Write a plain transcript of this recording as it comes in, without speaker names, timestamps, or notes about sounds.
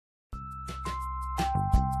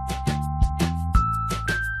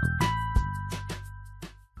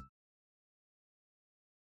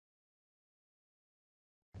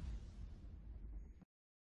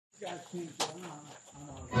Try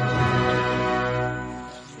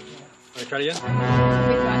it again?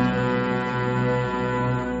 Which one?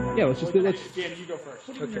 Yeah, let's just do it. Dan, you go first.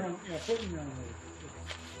 Okay.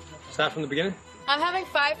 Start from the beginning? I'm having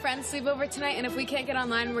 5 friends sleep over tonight, and if we can't get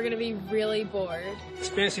online, we're going to be really bored. It's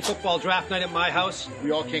fantasy football draft night at my house.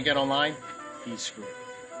 We all can't get online. He's screwed.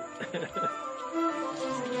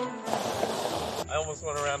 I almost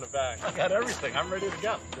went around the back. I got everything. I'm ready to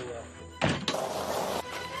go.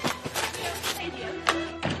 Thank you.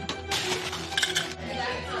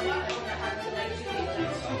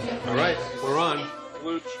 All right, we're on.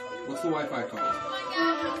 What's the Wi-Fi called?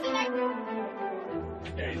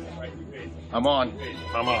 I'm on.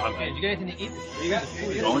 I'm on. Hey, did you get anything to eat? What you got?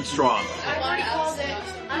 Going strong. I've already called it.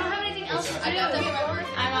 I don't have anything else to do.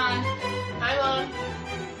 I'm on. I'm on.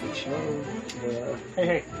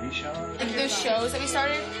 Hey. Like those shows that we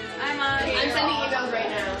started? I'm on. I'm sending emails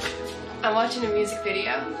right now. I'm watching a music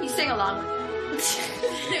video. You sing along. You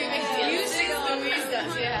sing along.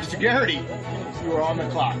 Yeah. Mr. Garrity, you are on the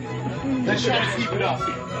clock. Let's try to keep it up.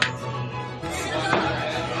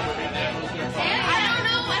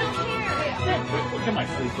 Look at my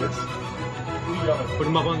sleepers. Put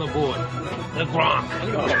him up on the board. The Gronk.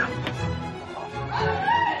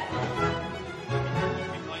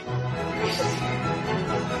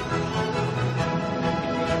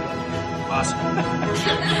 Awesome.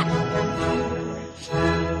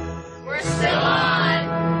 We're still on.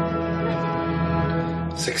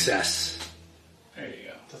 Success. There you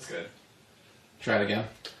go. That's good. Try it again.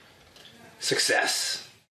 Success.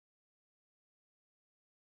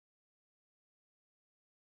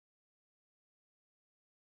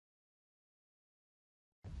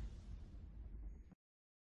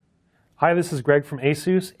 Hi, this is Greg from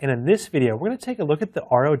ASUS, and in this video, we're going to take a look at the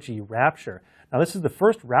ROG Rapture. Now, this is the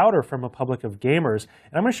first router from a public of gamers,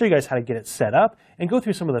 and I'm going to show you guys how to get it set up and go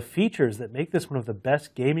through some of the features that make this one of the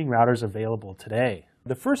best gaming routers available today.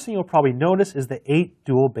 The first thing you'll probably notice is the 8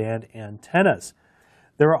 dual-band antennas.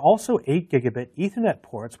 There are also 8 gigabit Ethernet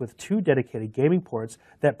ports with 2 dedicated gaming ports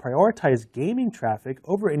that prioritize gaming traffic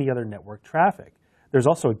over any other network traffic. There's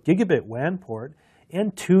also a gigabit WAN port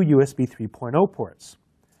and 2 USB 3.0 ports.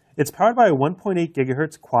 It's powered by a 1.8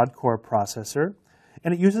 gigahertz quad-core processor,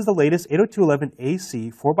 and it uses the latest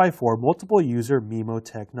 802.11ac 4x4 multiple-user MIMO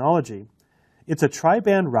technology. It's a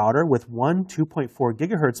tri-band router with one 2.4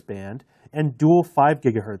 gigahertz band and dual 5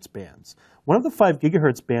 gigahertz bands. One of the 5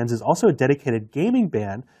 gigahertz bands is also a dedicated gaming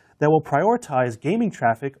band that will prioritize gaming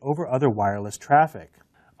traffic over other wireless traffic.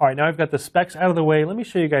 All right, now I've got the specs out of the way. Let me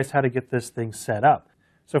show you guys how to get this thing set up.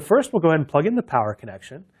 So first, we'll go ahead and plug in the power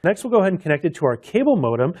connection. Next, we'll go ahead and connect it to our cable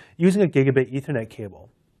modem using a gigabit Ethernet cable.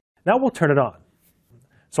 Now we'll turn it on.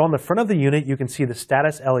 So on the front of the unit, you can see the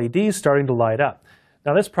status LEDs starting to light up.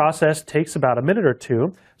 Now this process takes about a minute or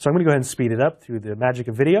two, so I'm going to go ahead and speed it up through the magic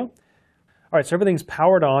of video. All right, so everything's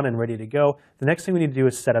powered on and ready to go. The next thing we need to do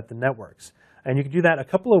is set up the networks. And you can do that a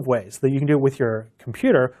couple of ways. You can do it with your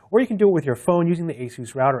computer, or you can do it with your phone using the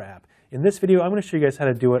ASUS Router app. In this video, I'm going to show you guys how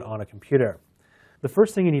to do it on a computer. The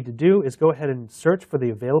first thing you need to do is go ahead and search for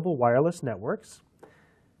the available wireless networks.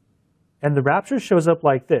 And the Rapture shows up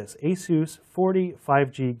like this, ASUS 40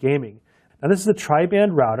 5G Gaming. Now this is a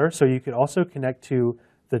tri-band router, so you could also connect to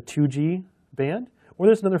the 2G band, or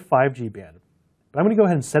there's another 5G band. But I'm going to go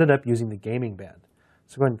ahead and set it up using the gaming band.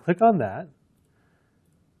 So go ahead and click on that,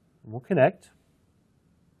 and we'll connect.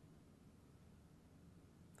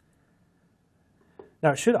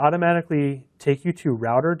 Now, it should automatically take you to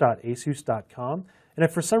router.asus.com, and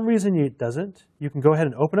if for some reason it doesn't, you can go ahead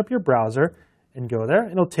and open up your browser and go there,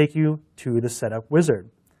 and it'll take you to the setup wizard.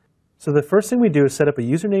 So the first thing we do is set up a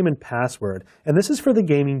username and password, and this is for the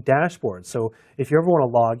gaming dashboard. So if you ever want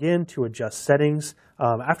to log in to adjust settings,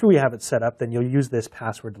 after we have it set up, then you'll use this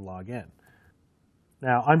password to log in.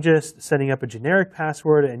 Now, I'm just setting up a generic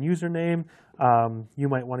password and username. You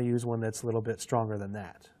might want to use one that's a little bit stronger than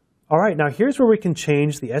that. All right, now here's where we can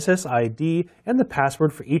change the SSID and the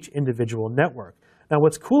password for each individual network. Now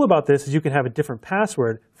what's cool about this is you can have a different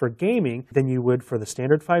password for gaming than you would for the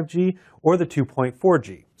standard 5G or the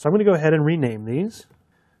 2.4G. So I'm going to go ahead and rename these.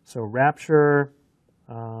 So Rapture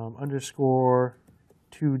underscore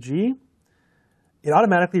 2G. It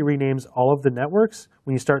automatically renames all of the networks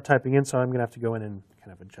when you start typing in, so I'm going to have to go in and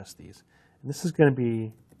kind of adjust these. And this is going to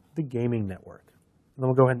be the gaming network. And then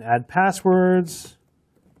we'll go ahead and add passwords.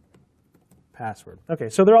 Password. Okay,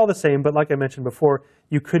 so they're all the same, but like I mentioned before,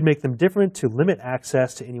 you could make them different to limit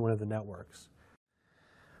access to any one of the networks.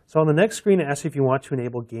 So on the next screen, it asks you if you want to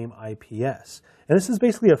enable game IPS. And this is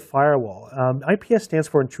basically a firewall. IPS stands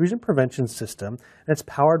for Intrusion Prevention System, and it's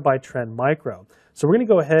powered by Trend Micro. So we're going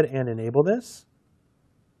to go ahead and enable this.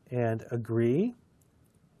 and agree.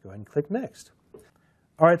 Go ahead and click next.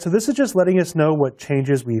 All right, so this is just letting us know what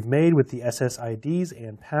changes we've made with the SSIDs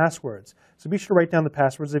and passwords. So be sure to write down the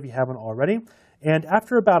passwords if you haven't already. And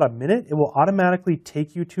after about a minute, it will automatically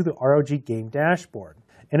take you to the ROG game dashboard.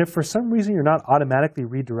 And if for some reason you're not automatically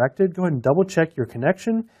redirected, go ahead and double check your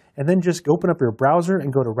connection and then just open up your browser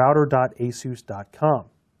and go to router.asus.com.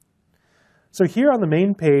 So here on the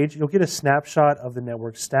main page, you'll get a snapshot of the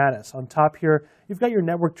network status. On top here, you've got your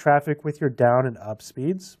network traffic with your down and up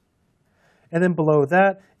speeds. And then below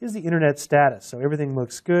that is the internet status. So everything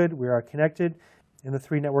looks good, we are connected, and the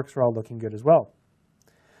 3 networks are all looking good as well.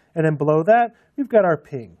 And then below that, we've got our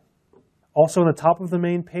ping. Also on the top of the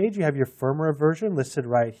main page, you have your firmware version listed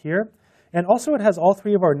right here. And also it has all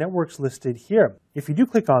 3 of our networks listed here. If you do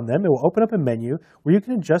click on them, it will open up a menu where you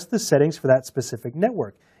can adjust the settings for that specific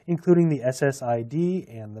network, including the SSID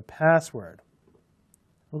and the password.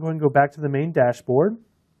 We'll go ahead and go back to the main dashboard.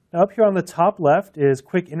 Now up here on the top left is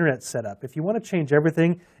quick internet setup. If you want to change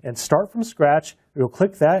everything and start from scratch, you'll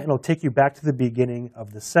click that and it'll take you back to the beginning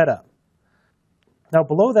of the setup. Now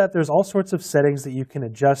below that, there's all sorts of settings that you can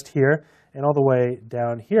adjust here and all the way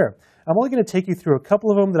down here. I'm only going to take you through a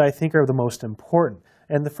couple of them that I think are the most important.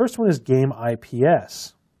 And the first one is Game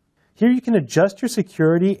IPS. Here you can adjust your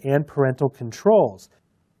security and parental controls.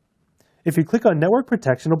 If you click on Network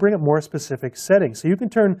Protection, it'll bring up more specific settings. So you can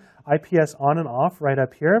turn IPS on and off right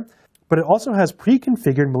up here, but it also has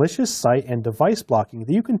pre-configured malicious site and device blocking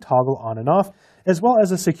that you can toggle on and off, as well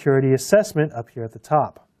as a security assessment up here at the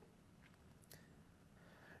top.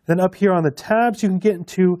 Then up here on the tabs, you can get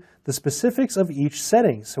into the specifics of each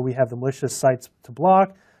setting. So we have the malicious sites to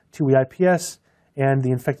block, TUI IPS, and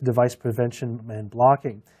the infected device prevention and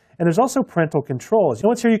blocking. And there's also parental controls.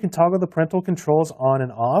 Once here, you can toggle the parental controls on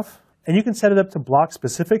and off. And you can set it up to block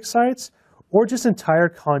specific sites or just entire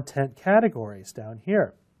content categories down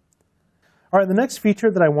here. All right, the next feature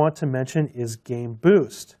that I want to mention is Game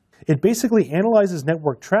Boost. It basically analyzes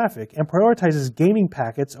network traffic and prioritizes gaming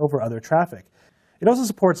packets over other traffic. It also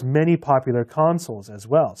supports many popular consoles as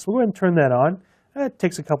well. So we'll go ahead and turn that on. It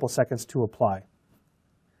takes a couple seconds to apply.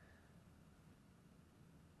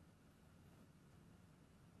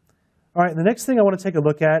 All right, the next thing I want to take a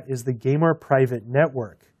look at is the Gamer Private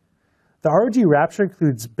Network. The ROG Rapture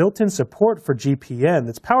includes built-in support for GPN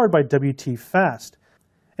that's powered by WT Fast.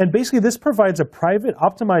 And basically this provides a private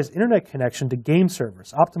optimized internet connection to game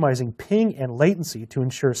servers, optimizing ping and latency to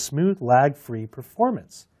ensure smooth, lag-free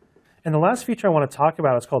performance. And the last feature I want to talk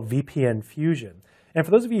about is called VPN Fusion. And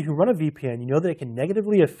for those of you who run a VPN, you know that it can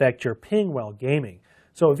negatively affect your ping while gaming.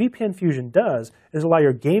 So what VPN Fusion does is allow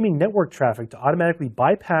your gaming network traffic to automatically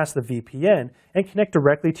bypass the VPN and connect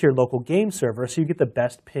directly to your local game server so you get the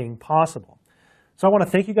best ping possible. So I want to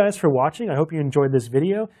thank you guys for watching. I hope you enjoyed this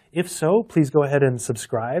video. If so, please go ahead and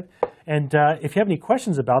subscribe. And if you have any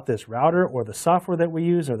questions about this router or the software that we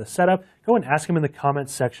use or the setup, go and ask them in the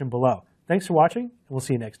comments section below. Thanks for watching, and we'll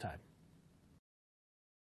see you next time.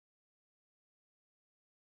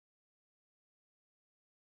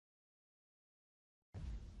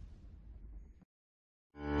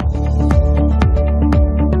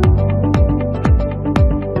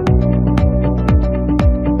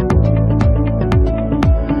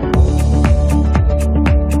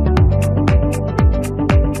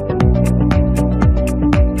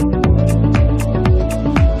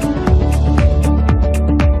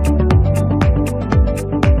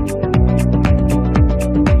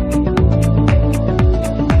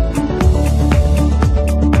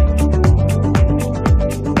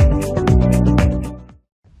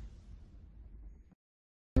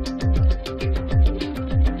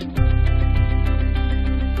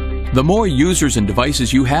 The more users and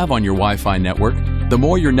devices you have on your Wi-Fi network, the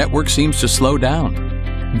more your network seems to slow down.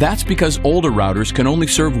 That's because older routers can only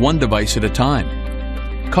serve one device at a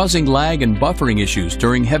time, causing lag and buffering issues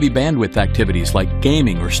during heavy bandwidth activities like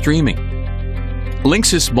gaming or streaming.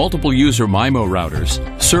 Linksys multiple user MIMO routers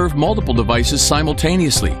serve multiple devices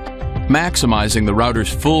simultaneously, maximizing the router's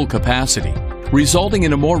full capacity, resulting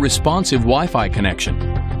in a more responsive Wi-Fi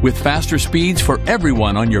connection with faster speeds for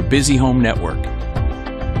everyone on your busy home network.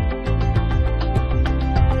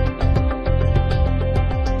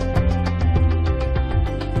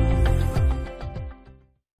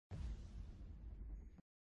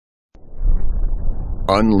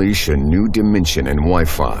 Unleash a new dimension in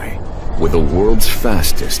Wi-Fi with the world's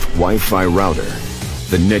fastest Wi-Fi router,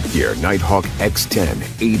 the Netgear Nighthawk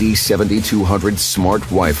X10 807200 Smart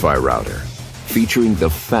Wi-Fi Router, featuring the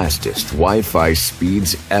fastest Wi-Fi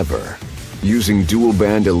speeds ever. Using dual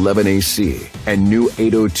band 11AC and new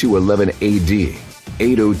 802.11ad,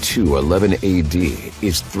 802.11ad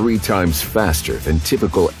is 3 times faster than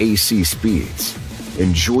typical AC speeds.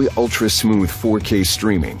 Enjoy ultra-smooth 4K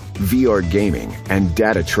streaming, VR gaming, and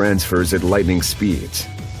data transfers at lightning speeds.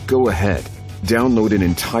 Go ahead, download an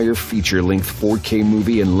entire feature-length 4K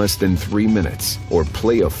movie in less than 3 minutes, or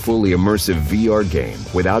play a fully immersive VR game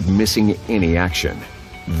without missing any action.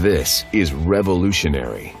 This is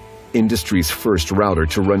revolutionary. Industry's first router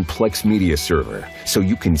to run Plex Media Server, so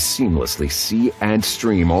you can seamlessly see and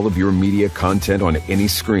stream all of your media content on any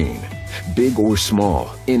screen, big or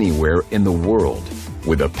small, anywhere in the world.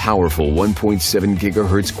 With a powerful 1.7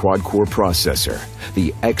 GHz quad-core processor,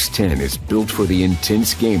 the X10 is built for the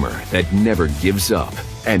intense gamer that never gives up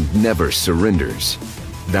and never surrenders.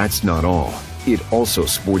 That's not all. It also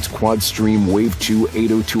sports quad-stream Wave 2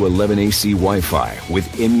 802.11ac Wi-Fi with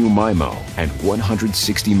MU-MIMO and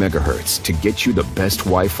 160 MHz to get you the best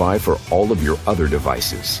Wi-Fi for all of your other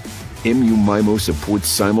devices. MU-MIMO supports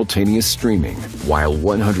simultaneous streaming, while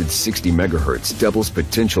 160 MHz doubles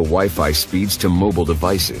potential Wi-Fi speeds to mobile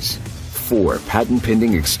devices. 4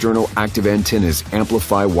 patent-pending external active antennas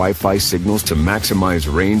amplify Wi-Fi signals to maximize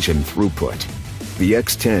range and throughput. The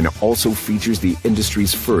X10 also features the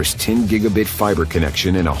industry's first 10 gigabit fiber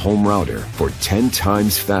connection in a home router for 10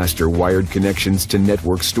 times faster wired connections to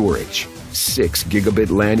network storage. 6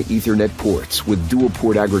 gigabit LAN Ethernet ports with dual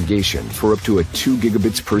port aggregation for up to a 2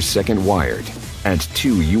 gigabits per second wired, and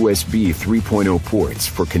 2 USB 3.0 ports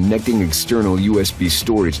for connecting external USB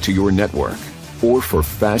storage to your network, or for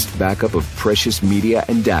fast backup of precious media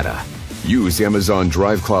and data. Use Amazon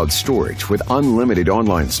Drive Cloud Storage with unlimited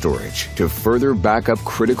online storage to further back up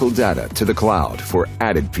critical data to the cloud for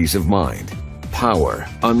added peace of mind. Power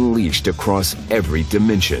unleashed across every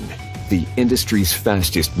dimension. The industry's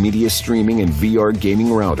fastest media streaming and VR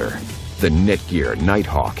gaming router. The Netgear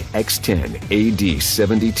Nighthawk X10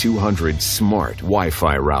 AD7200 Smart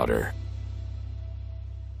Wi-Fi Router.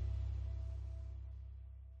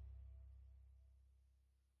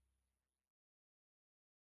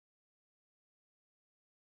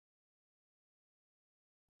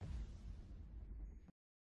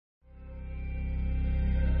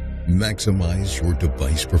 Maximize your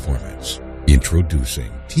device performance. Introducing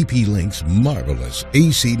TP-Link's marvelous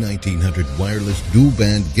AC1900 wireless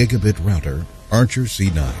dual-band gigabit router, Archer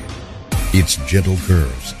C9. Its gentle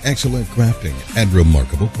curves, excellent crafting, and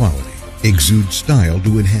remarkable quality exude style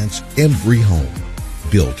to enhance every home.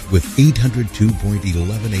 Built with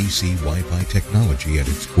 802.11 AC Wi-Fi technology at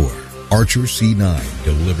its core, Archer C9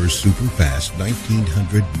 delivers super-fast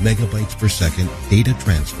 1900 megabytes per second data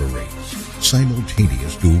transfer rates.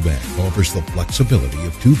 Simultaneous dual-band offers the flexibility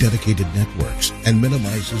of 2 dedicated networks and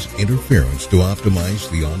minimizes interference to optimize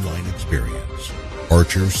the online experience.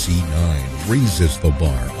 Archer C9 raises the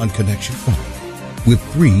bar on connection quality. With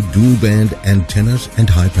 3 dual-band antennas and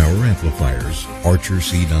high-power amplifiers, Archer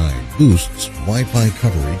C9 boosts Wi-Fi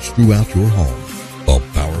coverage throughout your home. A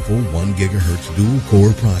powerful 1 GHz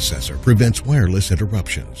dual-core processor prevents wireless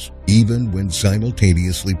interruptions, even when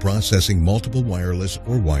simultaneously processing multiple wireless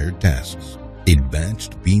or wired tasks.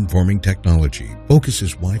 Advanced beamforming technology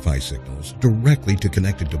focuses Wi-Fi signals directly to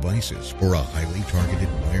connected devices for a highly targeted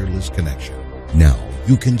wireless connection. Now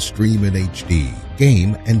you can stream in HD,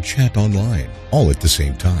 game, and chat online, all at the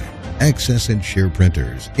same time. Access and share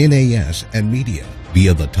printers, NAS, and media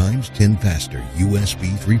via the ×10 faster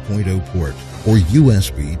USB 3.0 port or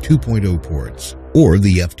USB 2.0 ports, or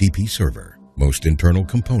the FTP server. Most internal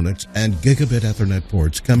components and gigabit Ethernet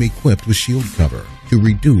ports come equipped with shield cover to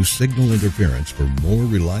reduce signal interference for more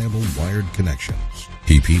reliable wired connections.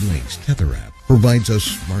 TP-Link's Tether app provides a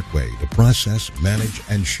smart way to process, manage,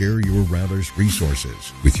 and share your router's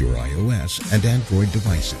resources with your iOS and Android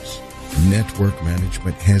devices. Network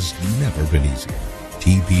management has never been easier.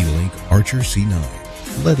 TP-Link Archer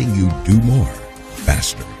C9, letting you do more,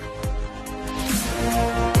 faster.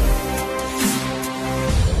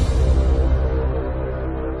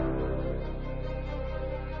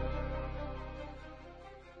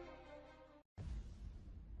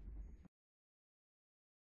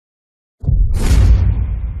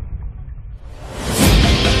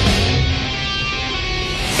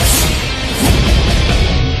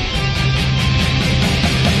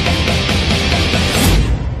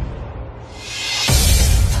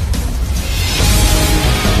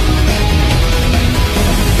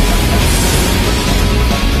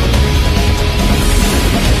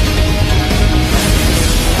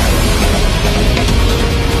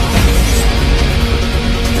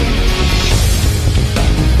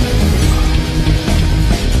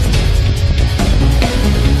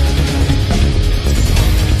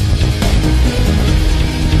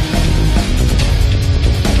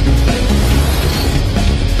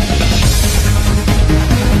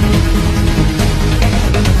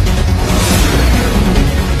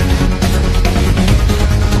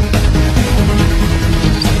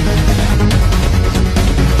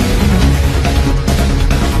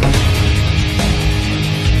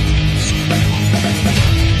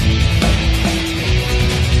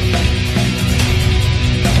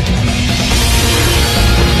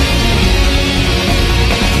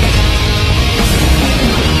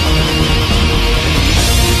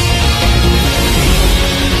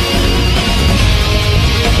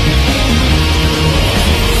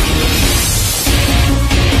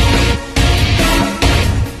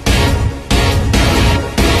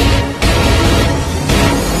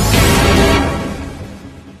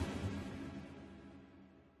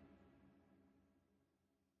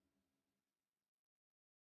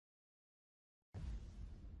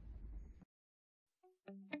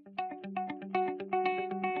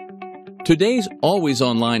 Today's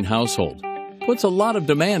always-online household puts a lot of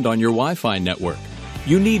demand on your Wi-Fi network.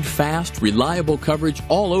 You need fast, reliable coverage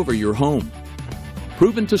all over your home.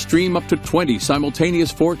 Proven to stream up to 20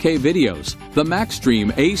 simultaneous 4K videos, the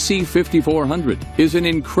MaxStream AC5400 is an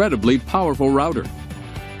incredibly powerful router.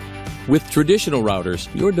 With traditional routers,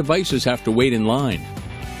 your devices have to wait in line.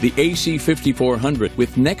 The AC5400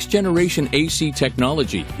 with next-generation AC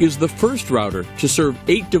technology is the first router to serve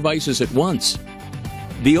 8 devices at once.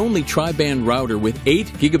 The only tri-band router with 8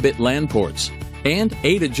 gigabit LAN ports and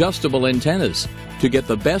 8 adjustable antennas to get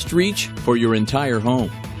the best reach for your entire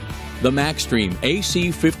home. The MaxStream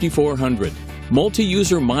AC5400,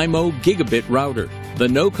 multi-user MIMO gigabit router, the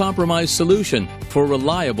no-compromise solution for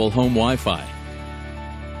reliable home Wi-Fi.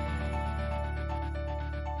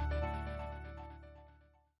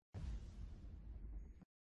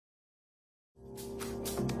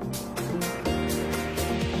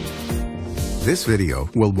 This video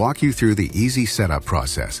will walk you through the easy setup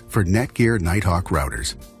process for Netgear Nighthawk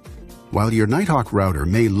routers. While your Nighthawk router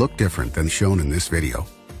may look different than shown in this video,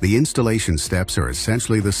 the installation steps are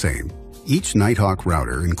essentially the same. Each Nighthawk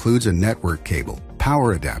router includes a network cable,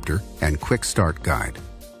 power adapter, and quick start guide.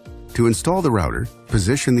 To install the router,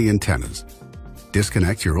 position the antennas.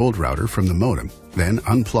 Disconnect your old router from the modem, then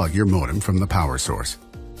unplug your modem from the power source.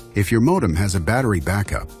 If your modem has a battery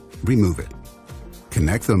backup, remove it.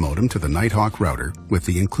 Connect the modem to the Nighthawk router with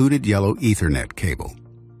the included yellow Ethernet cable.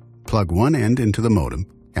 Plug one end into the modem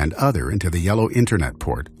and other into the yellow Internet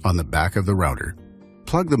port on the back of the router.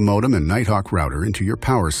 Plug the modem and Nighthawk router into your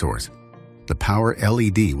power source. The power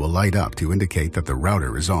LED will light up to indicate that the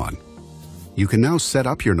router is on. You can now set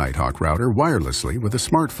up your Nighthawk router wirelessly with a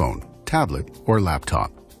smartphone, tablet, or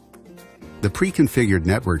laptop. The pre-configured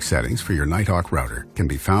network settings for your Nighthawk router can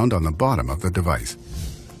be found on the bottom of the device.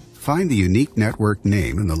 Find the unique network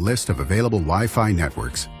name in the list of available Wi-Fi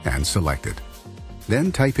networks and select it.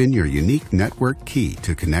 Then type in your unique network key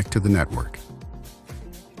to connect to the network.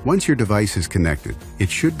 Once your device is connected,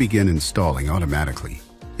 it should begin installing automatically.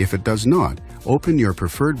 If it does not, open your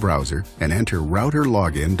preferred browser and enter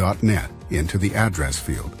routerlogin.net into the address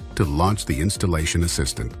field to launch the installation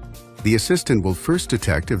assistant. The assistant will first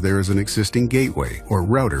detect if there is an existing gateway or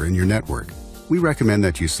router in your network. We recommend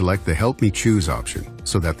that you select the Help Me Choose option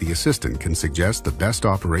so that the assistant can suggest the best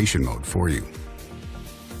operation mode for you.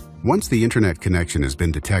 Once the internet connection has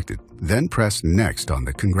been detected, then press Next on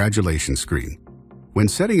the Congratulations screen. When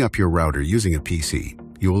setting up your router using a PC,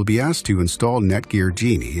 you will be asked to install Netgear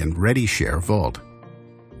Genie and ReadyShare Vault.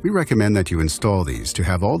 We recommend that you install these to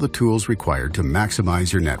have all the tools required to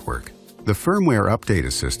maximize your network. The Firmware Update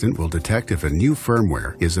Assistant will detect if a new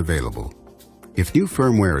firmware is available. If new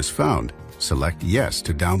firmware is found, select Yes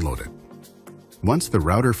to download it. Once the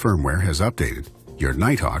router firmware has updated, your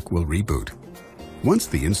Nighthawk will reboot. Once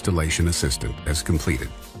the installation assistant is completed,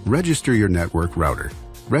 register your network router.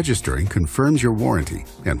 Registering confirms your warranty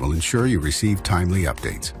and will ensure you receive timely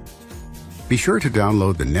updates. Be sure to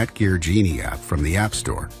download the Netgear Genie app from the App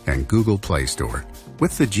Store and Google Play Store.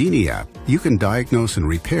 With the Genie app, you can diagnose and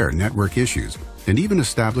repair network issues and even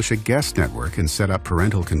establish a guest network and set up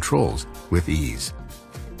parental controls with ease.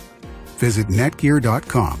 Visit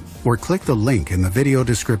netgear.com or click the link in the video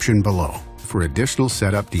description below for additional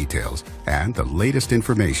setup details and the latest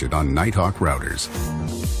information on Nighthawk routers.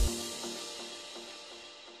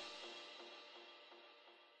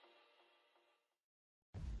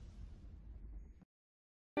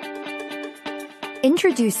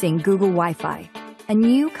 Introducing Google Wi-Fi, a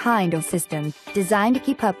new kind of system designed to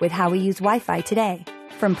keep up with how we use Wi-Fi today,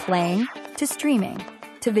 from playing to streaming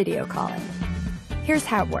to video calling. Here's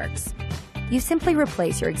how it works. You simply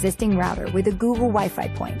replace your existing router with a Google Wi-Fi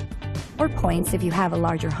point, or points if you have a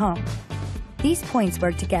larger home. These points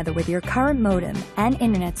work together with your current modem and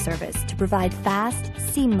internet service to provide fast,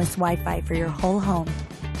 seamless Wi-Fi for your whole home.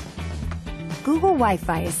 Google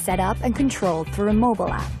Wi-Fi is set up and controlled through a mobile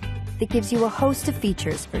app that gives you a host of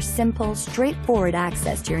features for simple, straightforward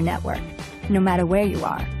access to your network, no matter where you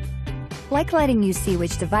are. Like letting you see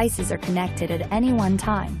which devices are connected at any one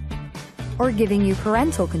time, or giving you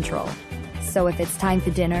parental control. So if it's time for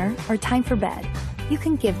dinner or time for bed, you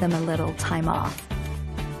can give them a little time off.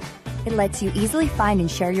 It lets you easily find and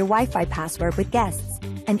share your Wi-Fi password with guests,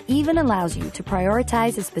 and even allows you to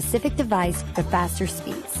prioritize a specific device for faster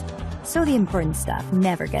speeds, so the important stuff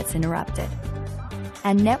never gets interrupted.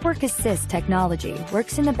 And Network Assist technology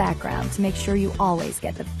works in the background to make sure you always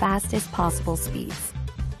get the fastest possible speeds.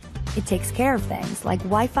 It takes care of things like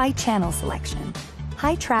Wi-Fi channel selection.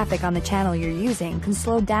 High traffic on the channel you're using can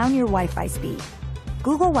slow down your Wi-Fi speed.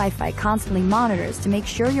 Google Wi-Fi constantly monitors to make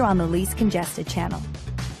sure you're on the least congested channel,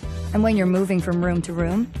 And when you're moving from room to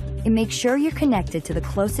room, it makes sure you're connected to the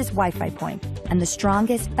closest Wi-Fi point and the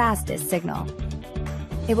strongest, fastest signal.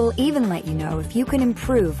 It will even let you know if you can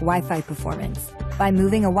improve Wi-Fi performance by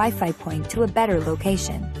moving a Wi-Fi point to a better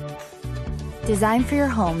location. Designed for your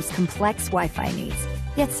home's complex Wi-Fi needs,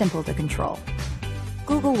 yet simple to control.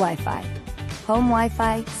 Google Wi-Fi. Home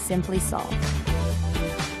Wi-Fi simply solved.